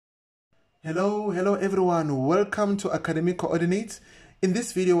Hello everyone, welcome to Academic Coordinates. In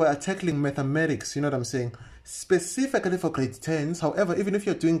this video we are tackling mathematics, you know what I'm saying, specifically for grade 10s. However, even if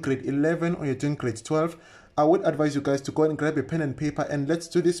you're doing grade 11 or you're doing grade 12, I would advise you guys to go and grab a pen and paper and let's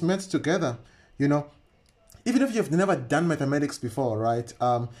do this maths together, you know. Even if you've never done mathematics before, right,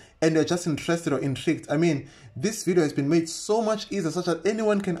 and you're just interested or intrigued, I mean, this video has been made so much easier such that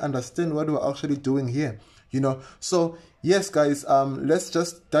anyone can understand what we're actually doing here, you know. So yes guys, let's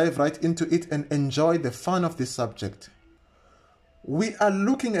just dive right into it and enjoy the fun of this subject. We are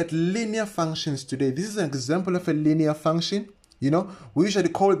looking at linear functions today. This is an example of a linear function. You know, we usually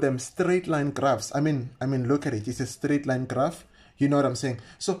call them straight line graphs. I mean, look at it. It's a straight line graph. You know what I'm saying?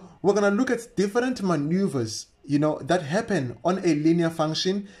 So we're going to look at different maneuvers, you know, that happen on a linear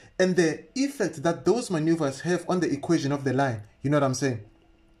function and the effect that those maneuvers have on the equation of the line. You know what I'm saying?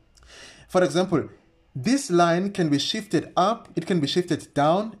 For example, this line can be shifted up, it can be shifted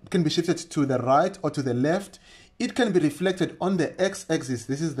down, it can be shifted to the right or to the left. It can be reflected on the x-axis.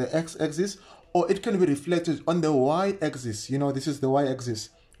 This is the x-axis. Or it can be reflected on the y-axis. You know, this is the y-axis,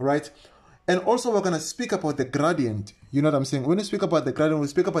 right? And also we're going to speak about the gradient. You know what I'm saying? When we speak about the gradient, we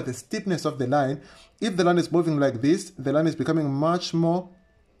speak about the steepness of the line. If the line is moving like this, the line is becoming much more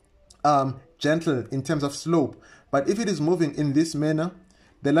gentle in terms of slope. But if it is moving in this manner,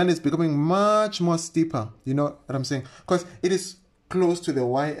 the line is becoming much more steeper. You know what I'm saying? Because it is close to the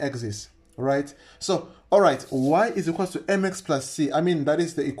y-axis, right? So, all right, y is equal to mx plus c. I mean, that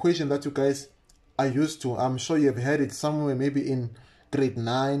is the equation that you guys are used to. I'm sure you have heard it somewhere, maybe in grade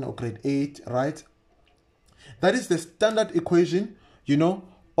 9 or grade 8, right? That is the standard equation, you know,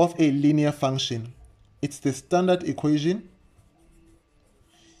 of a linear function. It's the standard equation.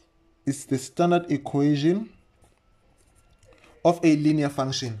 It's the standard equation of a linear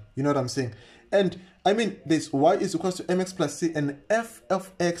function. You know what I'm saying? And I mean, this y is equal to mx plus c and f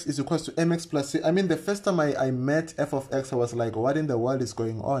of x is equal to mx plus c. I mean, the first time I met f of x, I was like, what in the world is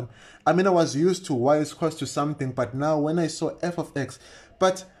going on? I mean, I was used to y is equal to something, but now when I saw f of x,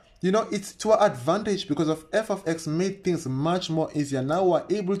 but you know, it's to our advantage because of f of x made things much more easier. Now we're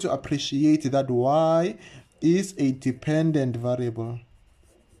able to appreciate that y is a dependent variable.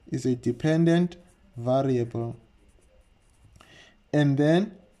 Is a dependent variable. And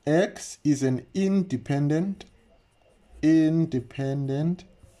then x is an independent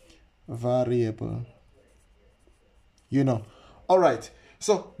variable. You know. All right.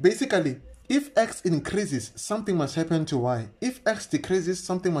 So basically, if x increases, something must happen to y. If x decreases,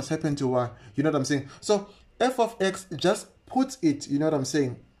 something must happen to y. You know what I'm saying? So f of x just puts it, you know what I'm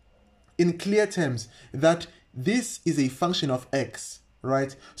saying, in clear terms that this is a function of x,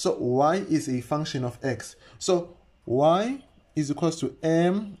 right? So y is a function of x. So y is equals to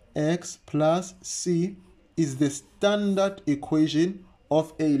mx plus c is the standard equation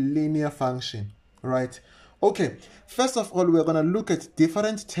of a linear function, right? Okay, first of all, we're going to look at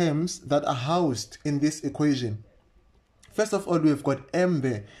different terms that are housed in this equation. First of all, we've got m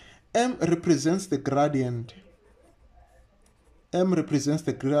there. M represents the gradient. M represents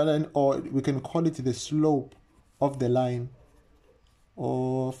the gradient, or we can call it the slope of the line.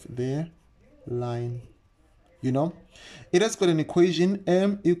 You know, it has got an equation,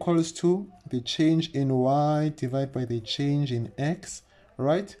 m equals to the change in y divided by the change in x,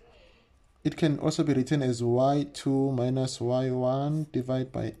 right? It can also be written as y2 minus y1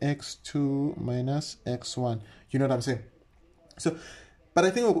 divided by x2 minus x1. You know what I'm saying? So, but I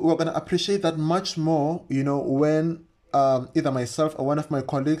think we're going to appreciate that much more, you know, when either myself or one of my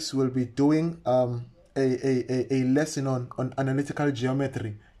colleagues will be doing a lesson on analytical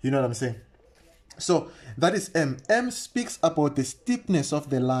geometry. You know what I'm saying? So that is m. M speaks about the steepness of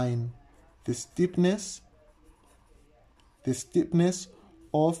the line. The steepness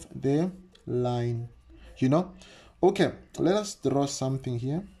of the line. You know? Okay, let us draw something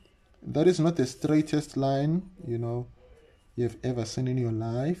here. That is not the straightest line, you know, you've ever seen in your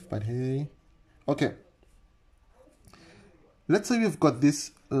life, but hey. Okay. Let's say we've got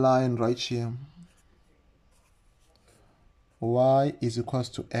this line right here. Y is equals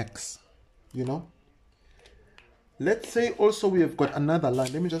to x. You know, let's say also we have got another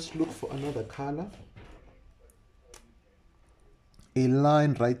line. Let me just look for another color. A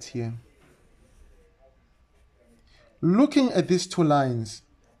line right here. Looking at these two lines,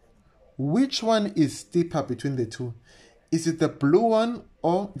 which one is steeper between the two? Is it the blue one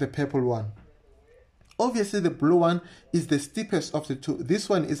or the purple one? Obviously the blue one is the steepest of the two. This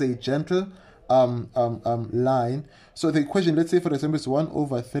one is a gentle line. So the equation, let's say for example, is 1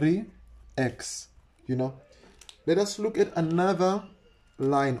 over 3 x, you know. Let us look at another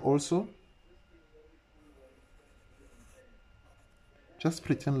line also. Just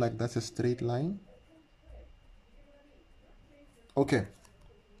pretend like that's a straight line. Okay.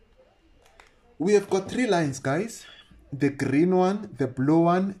 We have got 3 lines, guys. The green one, the blue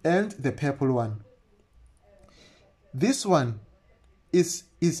one, and the purple one. This one is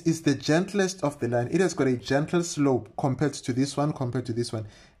the gentlest of the line. It has got a gentle slope compared to this one,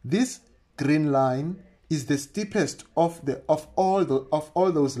 This green line is the steepest of all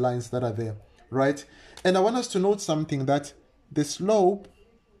those lines that are there, right? And I want us to note something, that the slope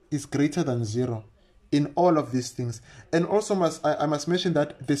is greater than 0 in all of these things. And also I must mention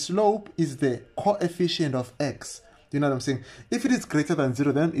that the slope is the coefficient of x. You know what I'm saying? If it is greater than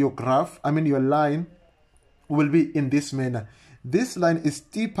 0, then your graph, your line will be in this manner. This line is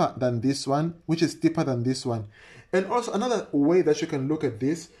steeper than this one, which is steeper than this one. And also another way that you can look at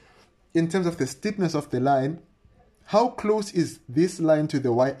this, in terms of the steepness of the line, how close is this line to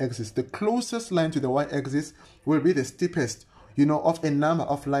the y-axis? The closest line to the y-axis will be the steepest, of a number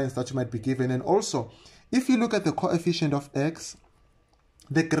of lines that you might be given. And also, if you look at the coefficient of x,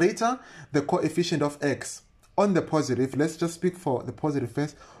 the greater the coefficient of x on the positive, let's just speak for the positive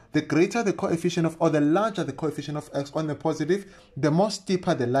first, the greater the coefficient of, or the larger the coefficient of x on the positive, the more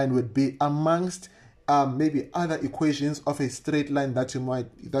steeper the line would be amongst maybe other equations of a straight line that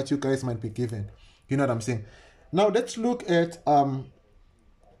you guys might be given. You know what I'm saying? Now let's look at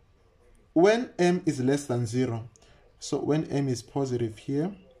when m is less than 0. So when m is positive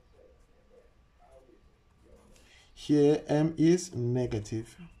here m is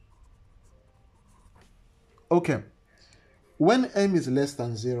negative. Okay. When m is less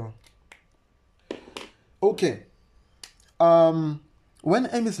than 0. Okay. When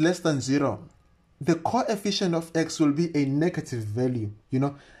m is less than 0, the coefficient of x will be a negative value.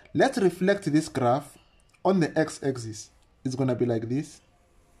 Let's reflect this graph on the x-axis. It's going to be like this.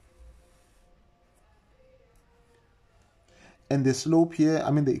 And the slope here,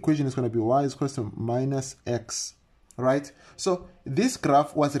 the equation is going to be y is equal to minus x, right? So this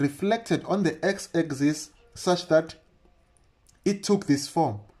graph was reflected on the x-axis such that it took this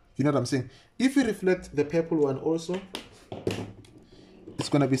form. You know what I'm saying? If you reflect the purple one also, it's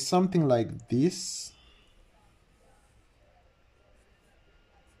going to be something like this.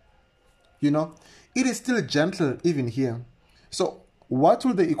 It is still gentle even here. So what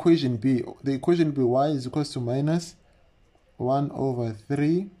will the equation be? The equation will be y is equal to minus 1 over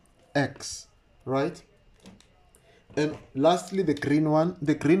 3x, right? And lastly, the green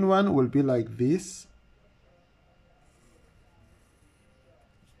one will be like this.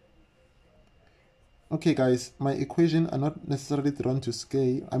 Okay, guys, my equation are not necessarily drawn to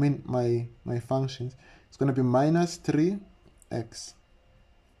scale. My functions. It's going to be minus 3x.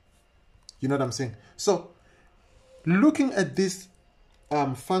 You know what I'm saying? So, looking at these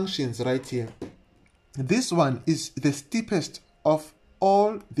functions right here, this one is the steepest of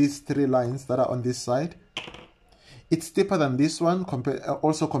all these 3 lines that are on this side. It's steeper than this one,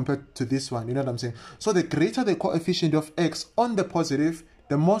 also compared to this one. You know what I'm saying? So the greater the coefficient of x on the positive,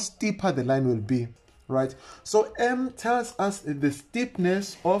 the more steeper the line will be, right? So m tells us the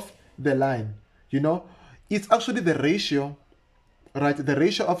steepness of the line. It's actually the ratio, right? The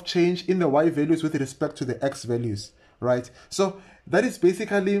ratio of change in the y values with respect to the x values, right? So that is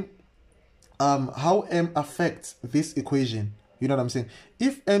basically how m affects this equation. You know what I'm saying?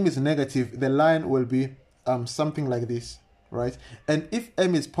 If m is negative, the line will be something like this, right? And if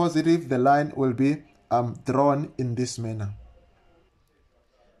m is positive, the line will be drawn in this manner.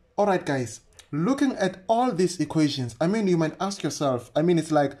 All right, guys, looking at all these equations, you might ask yourself,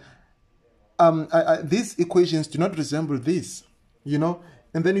 it's like these equations do not resemble this,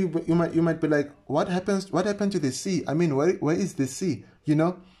 and then you might be like, what happened to the c? Where is the c?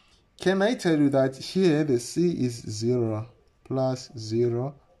 Can I tell you that here the c is 0 plus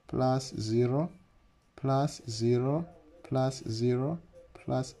 0 plus 0 plus 0 plus 0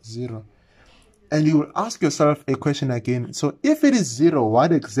 plus 0? And you will ask yourself a question again. So if it is 0,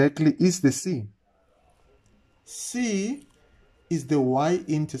 what exactly is the c? C is the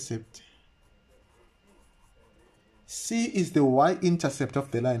y-intercept. C is the y-intercept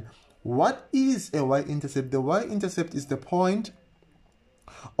of the line. What is a y-intercept? The y-intercept is the point,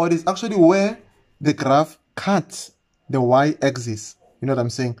 or it is actually where the graph cuts the y-axis. You know what I'm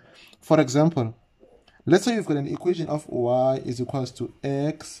saying? For example, let's say you've got an equation of y is equals to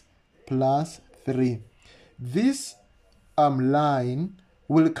x plus 3. This line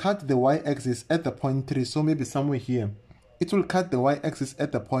will cut the y-axis at the point 3. So maybe somewhere here. It will cut the y-axis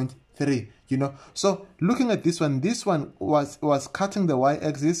at the point 3. So looking at this one was cutting the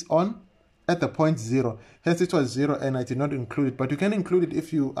y-axis at the point 0. Hence it was 0 and I did not include it. But you can include it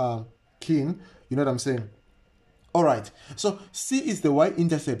if you are keen. You know what I'm saying? All right, so C is the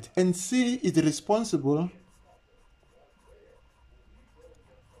y-intercept, and C is responsible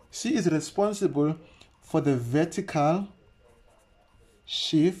for the vertical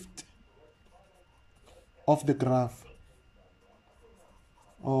shift of the graph.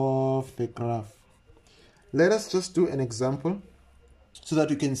 Let us just do an example so that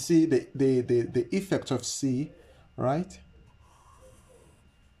you can see the effect of C, right?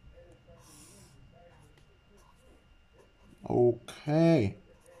 Okay,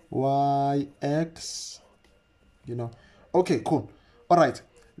 yx, okay, cool. All right,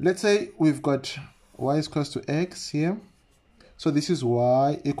 let's say we've got y is equals to x here. So this is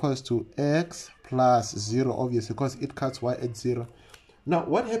y equals to x plus 0, obviously, because it cuts y at 0. Now,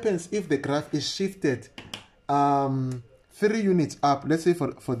 what happens if the graph is shifted 3 units up? Let's say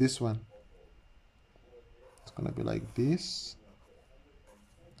for this one, it's going to be like this.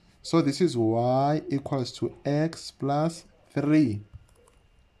 So this is y equals to x plus 3.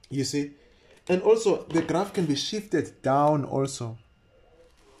 You see? And also, the graph can be shifted down also.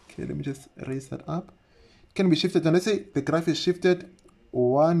 Okay, let me just raise that up. It can be shifted down. Let's say the graph is shifted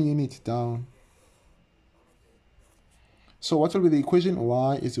 1 unit down. So what will be the equation?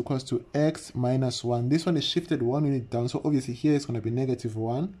 Y is equals to x minus 1. This one is shifted 1 unit down. So obviously here it's going to be negative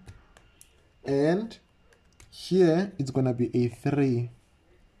 1. And here it's going to be a 3.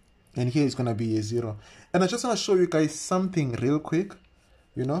 And here it's going to be a 0. And I just want to show you guys something real quick.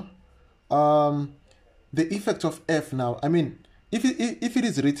 The effect of f now. I mean, if it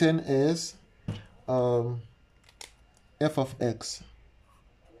is written as f of x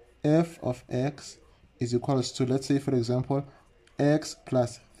is equals to, let's say, for example, x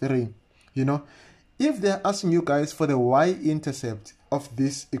plus 3. If they're asking you guys for the y-intercept of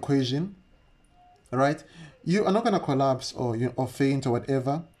this equation, right, you are not going to collapse or faint or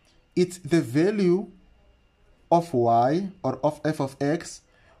whatever. It's the value of y or of f of x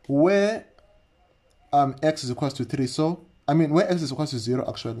where x is equals to 3. So, I mean, where x is equals to 0,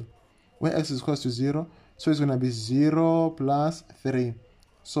 actually. Where x is equals to 0, so it's going to be 0 plus 3.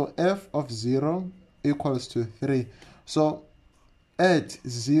 So, f of 0 equals to 3. So, at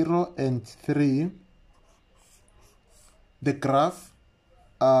 0 and 3, the graph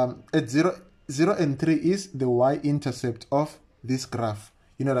at 0 and 3 is the y-intercept of this graph.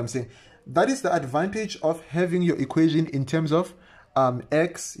 You know what I'm saying? That is the advantage of having your equation in terms of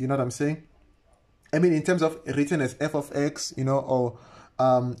x, you know what I'm saying? I mean, in terms of written as f of x, or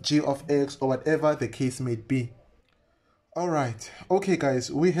g of x, or whatever the case may be. All right. Okay, guys,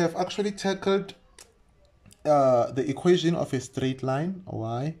 we have actually tackled the equation of a straight line.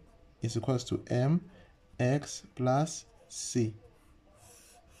 Y is equals to mx plus c.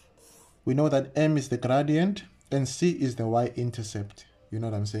 We know that m is the gradient and c is the y-intercept. You know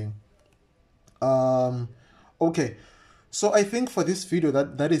what I'm saying? Okay, so I think for this video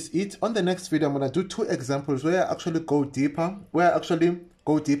that is it. On the next video, I'm going to do 2 examples where I actually go deeper,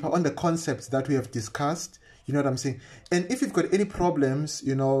 on the concepts that we have discussed. You know what I'm saying? And if you've got any problems,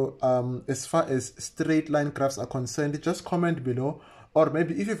 as far as straight line graphs are concerned, just comment below. Or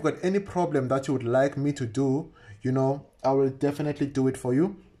maybe if you've got any problem that you would like me to do, I will definitely do it for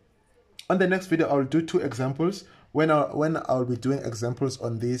you. On the next video, I'll do 2 examples when I'll be doing examples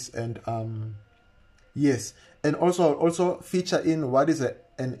on this, and yes, and also I'll also feature in what is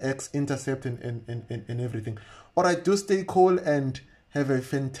an x-intercept and everything. All right, do stay cool and have a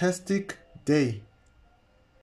fantastic day.